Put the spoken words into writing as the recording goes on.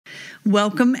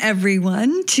Welcome,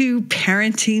 everyone, to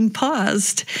Parenting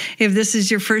Paused. If this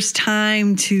is your first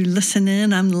time to listen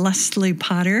in, I'm Leslie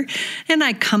Potter, and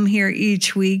I come here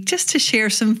each week just to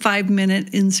share some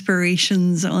 5-minute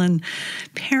inspirations on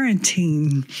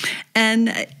parenting.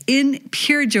 And in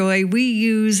Pure Joy, we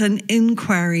use an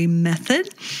inquiry method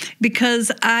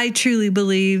because I truly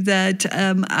believe that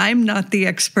I'm not the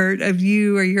expert of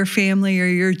you or your family or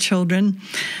your children.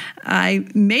 I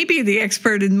may be the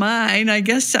expert in mine. I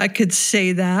guess I could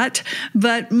say that.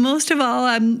 But most of all,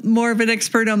 I'm more of an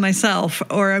expert on myself,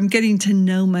 or I'm getting to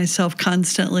know myself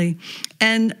constantly.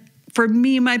 And for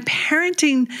me, my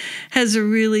parenting has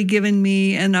really given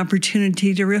me an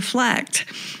opportunity to reflect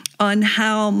on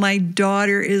how my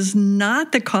daughter is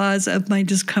not the cause of my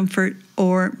discomfort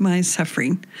or my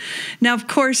suffering. Now, of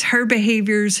course, her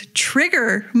behaviors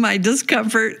trigger my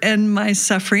discomfort and my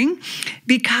suffering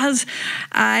because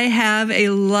I have a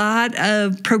lot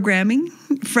of programming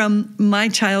from my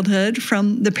childhood,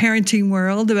 from the parenting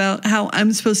world about how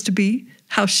I'm supposed to be,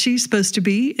 how she's supposed to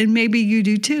be, and maybe you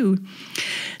do too.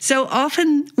 So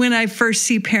often when I first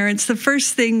see parents, the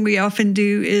first thing we often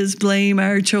do is blame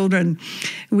our children.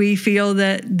 We feel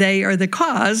that they are the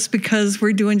cause because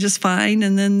we're doing just fine,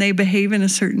 and then they behave in a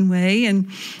certain way. And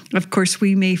of course,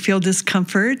 we may feel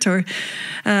discomfort or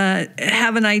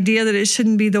have an idea that it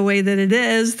shouldn't be the way that it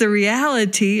is, the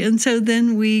reality. And so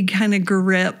then we kind of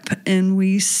grip and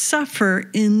we suffer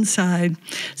inside.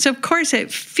 So of course,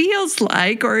 it feels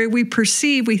like, or we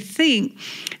perceive, we think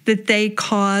that they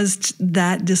caused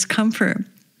that discomfort.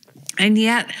 And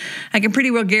yet, I can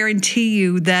pretty well guarantee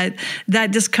you that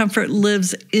that discomfort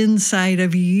lives inside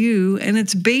of you, and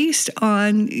it's based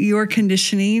on your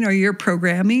conditioning or your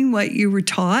programming, what you were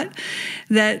taught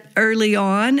that early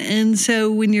on. And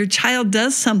so when your child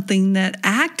does something that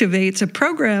activates a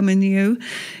program in you,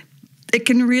 it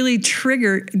can really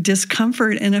trigger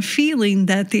discomfort and a feeling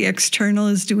that the external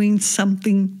is doing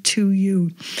something to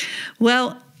you.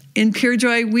 Well, in Pure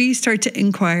Joy, we start to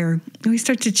inquire. We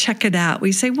start to check it out.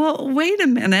 We say, well, wait a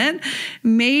minute.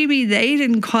 Maybe they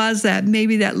didn't cause that.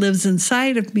 Maybe that lives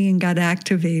inside of me and got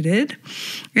activated.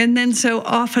 And then so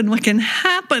often what can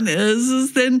happen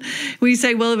is then we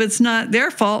say, well, if it's not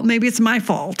their fault, maybe it's my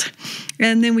fault.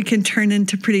 And then we can turn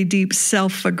into pretty deep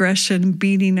self-aggression,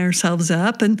 beating ourselves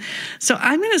up. And so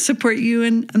I'm going to support you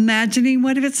in imagining,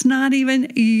 what if it's not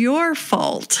even your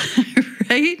fault,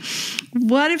 right?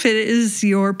 What if it is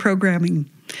your programming,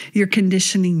 your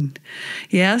conditioning?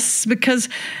 Yes, because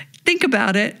think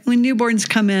about it. When newborns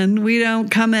come in, we don't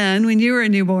come in. When you were a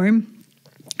newborn,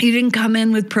 you didn't come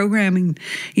in with programming.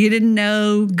 You didn't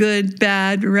know good,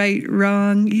 bad, right,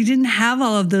 wrong. You didn't have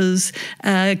all of those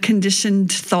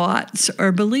conditioned thoughts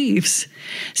or beliefs.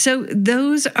 So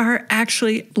those are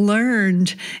actually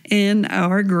learned in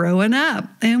our growing up.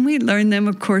 And we learn them,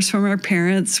 of course, from our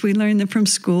parents. We learn them from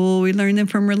school. We learn them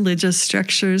from religious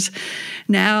structures.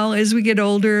 Now, as we get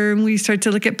older and we start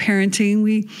to look at parenting,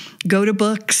 we go to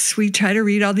books. We try to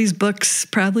read all these books.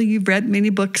 Probably you've read many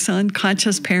books on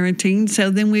conscious parenting. So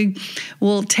then we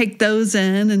will take those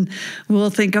in and we'll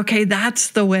think, okay,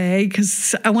 that's the way,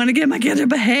 because I want to get my kid to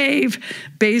behave.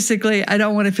 Basically, I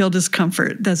don't want to feel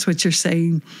discomfort. That's what you're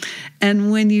saying.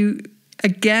 And when you,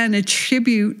 again,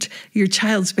 attribute your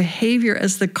child's behavior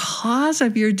as the cause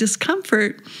of your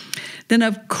discomfort, then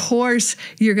of course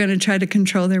you're going to try to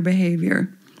control their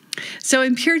behavior. So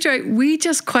in Pure Joy, we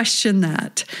just question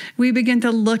that. We begin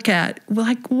to look at,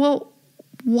 well,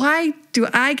 why do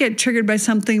I get triggered by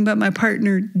something but my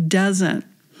partner doesn't?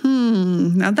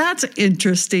 Now that's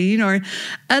interesting. Or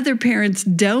other parents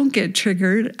don't get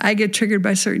triggered. I get triggered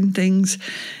by certain things.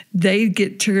 They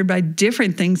get triggered by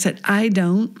different things that I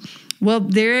don't. Well,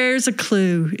 there's a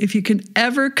clue. If you can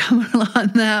ever come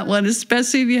on that one,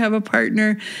 especially if you have a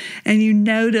partner and you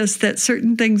notice that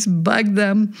certain things bug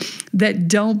them that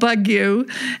don't bug you,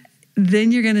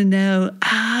 then you're going to know,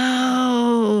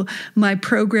 my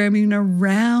programming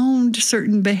around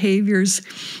certain behaviors,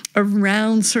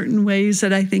 around certain ways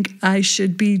that I think I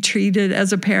should be treated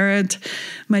as a parent.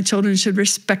 My children should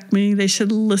respect me. They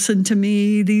should listen to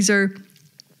me. These are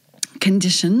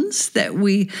conditions that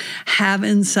we have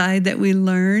inside that we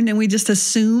learn, and we just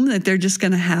assume that they're just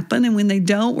going to happen. And when they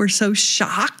don't, we're so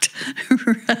shocked,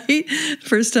 right?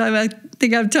 First time, I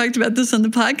think I've talked about this on the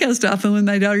podcast often, when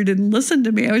my daughter didn't listen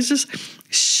to me, I was just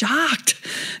shocked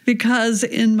because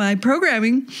in my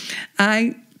programming,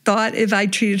 I thought if I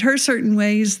treated her certain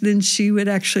ways, then she would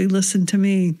actually listen to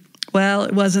me. Well,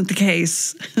 it wasn't the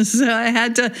case. So I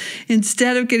had to,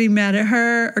 instead of getting mad at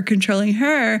her or controlling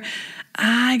her,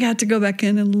 I got to go back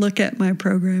in and look at my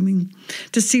programming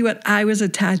to see what I was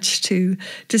attached to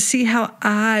see how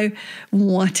I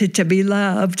wanted to be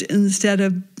loved instead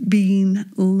of being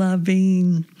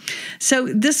loving. So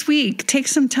this week, take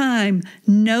some time.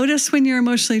 Notice when you're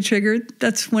emotionally triggered.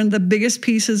 That's one of the biggest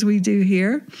pieces we do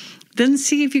here. Then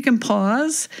see if you can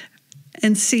pause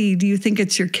and see, do you think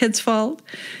it's your kid's fault?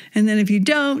 And then if you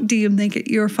don't, do you think it's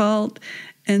your fault?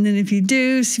 And then if you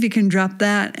do, see if you can drop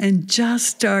that and just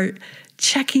start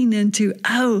checking into,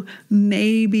 oh,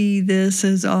 maybe this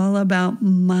is all about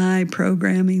my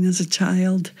programming as a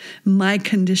child, my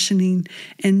conditioning.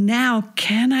 And now,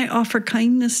 can I offer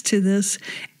kindness to this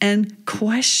and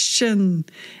question,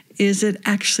 is it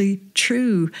actually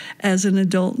true as an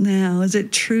adult now? Is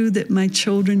it true that my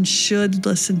children should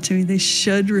listen to me? They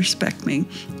should respect me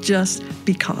just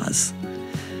because.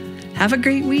 Have a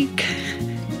great week.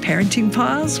 Parenting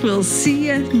Pause. We'll see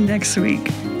you next week.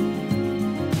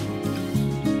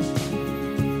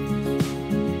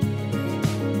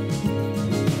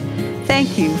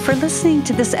 Thank you for listening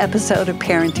to this episode of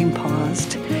Parenting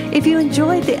Paused. If you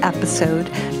enjoyed the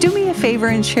episode, do me a favor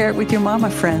and share it with your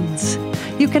mama friends.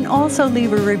 You can also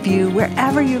leave a review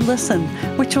wherever you listen,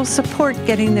 which will support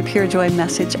getting the Pure Joy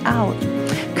message out.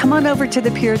 Come on over to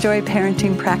the Pure Joy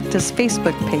Parenting Practice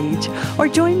Facebook page or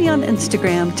join me on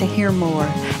Instagram to hear more.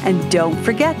 And don't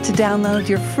forget to download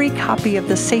your free copy of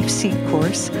the Safe Seat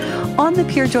course on the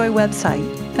Pure Joy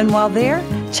website. And while there,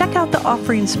 check out the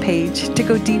offerings page to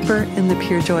go deeper in the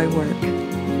Pure Joy work.